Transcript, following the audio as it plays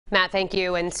Matt, thank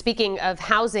you. And speaking of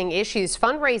housing issues,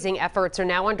 fundraising efforts are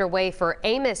now underway for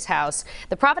Amos House.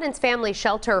 The Providence Family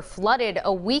Shelter flooded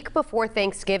a week before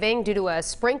Thanksgiving due to a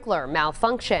sprinkler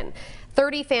malfunction.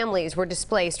 30 families were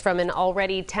displaced from an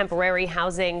already temporary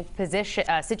housing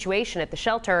situation at the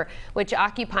shelter, which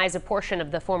occupies a portion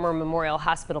of the former Memorial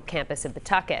Hospital campus in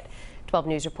Pawtucket. 12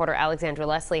 News reporter Alexandra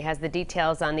Leslie has the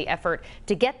details on the effort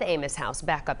to get the Amos House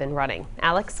back up and running.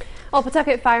 Alex? Well,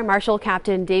 Pawtucket Fire Marshal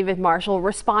Captain David Marshall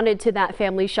responded to that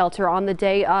family shelter on the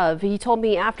day of. He told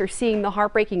me after seeing the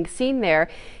heartbreaking scene there,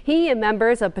 he and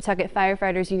members of Pawtucket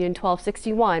Firefighters Union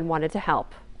 1261 wanted to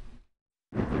help.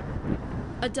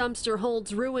 A dumpster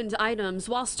holds ruined items,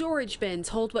 while storage bins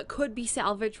hold what could be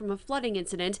salvage from a flooding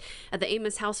incident at the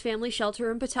Amos House Family Shelter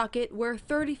in Pawtucket, where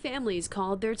 30 families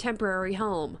called their temporary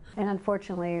home. And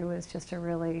unfortunately, it was just a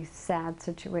really sad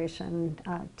situation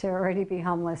to already be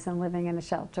homeless and living in a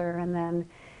shelter and then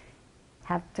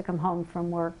have to come home from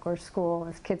work or school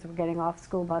as kids were getting off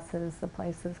school buses. The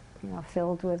place is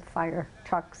filled with fire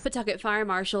trucks. Pawtucket Fire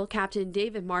Marshal Captain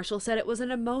David Marshall said it was an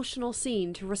emotional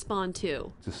scene to respond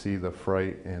to. To see the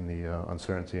fright and the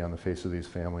uncertainty on the face of these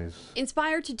families.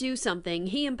 Inspired to do something,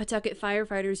 he and Pawtucket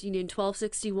Firefighters Union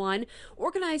 1261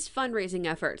 organized fundraising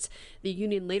efforts. The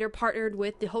union later partnered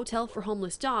with the Hotel for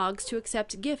Homeless Dogs to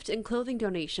accept gift and clothing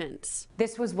donations.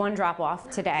 This was one drop-off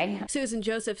today. Susan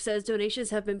Joseph says donations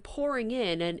have been pouring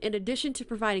in, and in addition to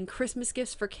providing Christmas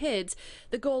gifts for kids,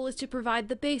 the goal is to provide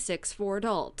the basics for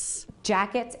adults.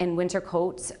 Jackets and winter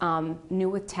coats, new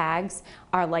with tags,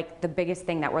 are like the biggest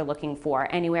thing that we're looking for,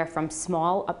 anywhere from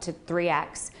small up to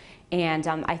 3X. And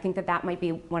I think that might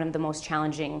be one of the most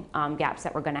challenging gaps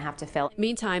that we're going to have to fill.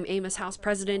 Meantime, Amos House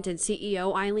President and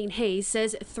CEO Eileen Hayes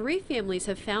says 3 families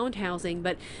have found housing,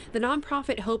 but the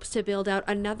nonprofit hopes to build out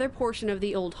another portion of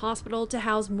the old hospital to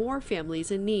house more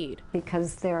families in need.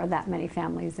 Because there are that many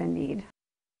families in need.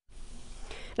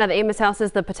 Now, the Amos House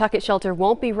says the Pawtucket shelter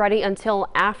won't be ready until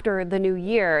after the new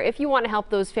year. If you want to help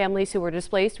those families who were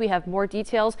displaced, we have more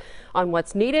details on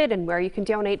what's needed and where you can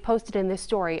donate posted in this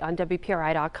story on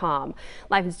WPRI.com.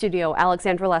 Live in studio,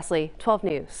 Alexandra Leslie, 12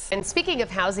 News. And speaking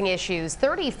of housing issues,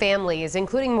 30 families,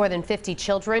 including more than 50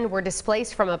 children, were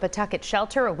displaced from a Pawtucket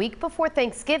shelter a week before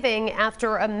Thanksgiving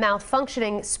after a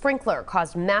malfunctioning sprinkler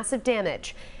caused massive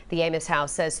damage. The Amos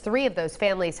House says 3 of those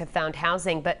families have found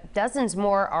housing, but dozens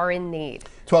more are in need.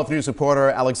 12 News reporter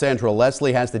Alexandra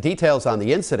Leslie has the details on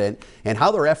the incident and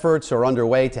how their efforts are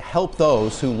underway to help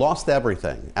those who lost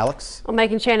everything. Alex? Well,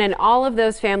 Mike and Shannon, all of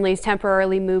those families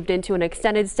temporarily moved into an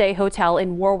extended stay hotel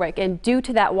in Warwick. And due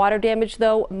to that water damage,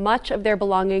 though, much of their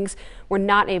belongings were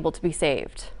not able to be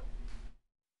saved.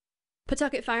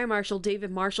 Pawtucket Fire Marshal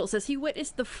David Marshall says he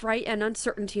witnessed the fright and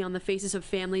uncertainty on the faces of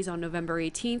families on November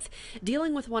 18th,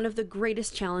 dealing with one of the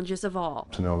greatest challenges of all.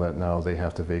 To know that now they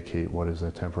have to vacate what is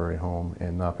their temporary home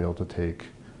and not be able to take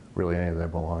really any of their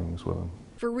belongings with them.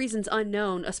 For reasons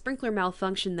unknown, a sprinkler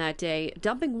malfunctioned that day,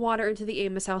 dumping water into the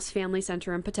Amos House Family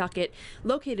Center in Pawtucket,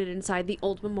 located inside the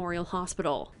old Memorial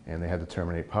Hospital. And they had to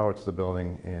terminate power to the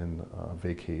building and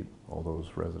vacate all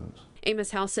those residents.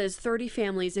 Amos House says 30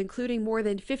 families, including more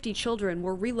than 50 children,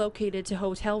 were relocated to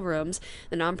hotel rooms.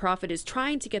 The nonprofit is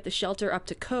trying to get the shelter up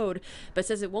to code, but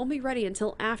says it won't be ready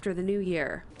until after the new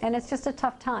year. And it's just a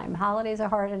tough time. Holidays are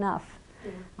hard enough,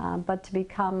 but to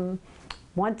become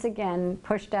once again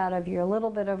pushed out of your little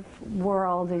bit of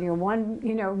world and your one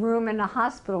room in a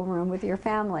hospital room with your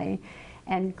family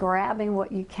and grabbing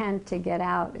what you can to get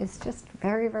out is just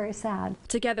very, very sad.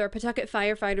 Together, Pawtucket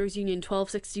Firefighters Union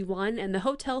 1261 and the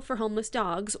Hotel for Homeless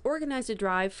Dogs organized a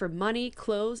drive for money,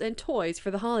 clothes, and toys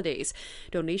for the holidays.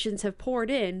 Donations have poured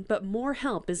in, but more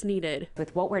help is needed.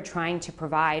 With what we're trying to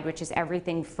provide, which is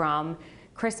everything from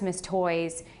Christmas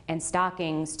toys and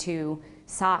stockings to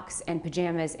socks and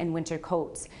pajamas and winter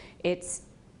coats, it's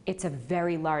a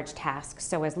very large task.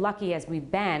 So as lucky as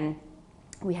we've been,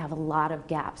 we have a lot of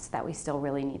gaps that we still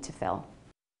really need to fill.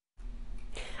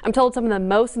 I'm told some of the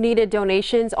most needed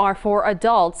donations are for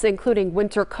adults, including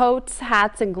winter coats,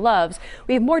 hats, and gloves.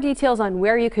 We have more details on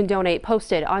where you can donate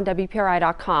posted on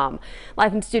WPRI.com.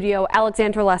 Live in studio,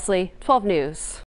 Alexandra Leslie, 12 News.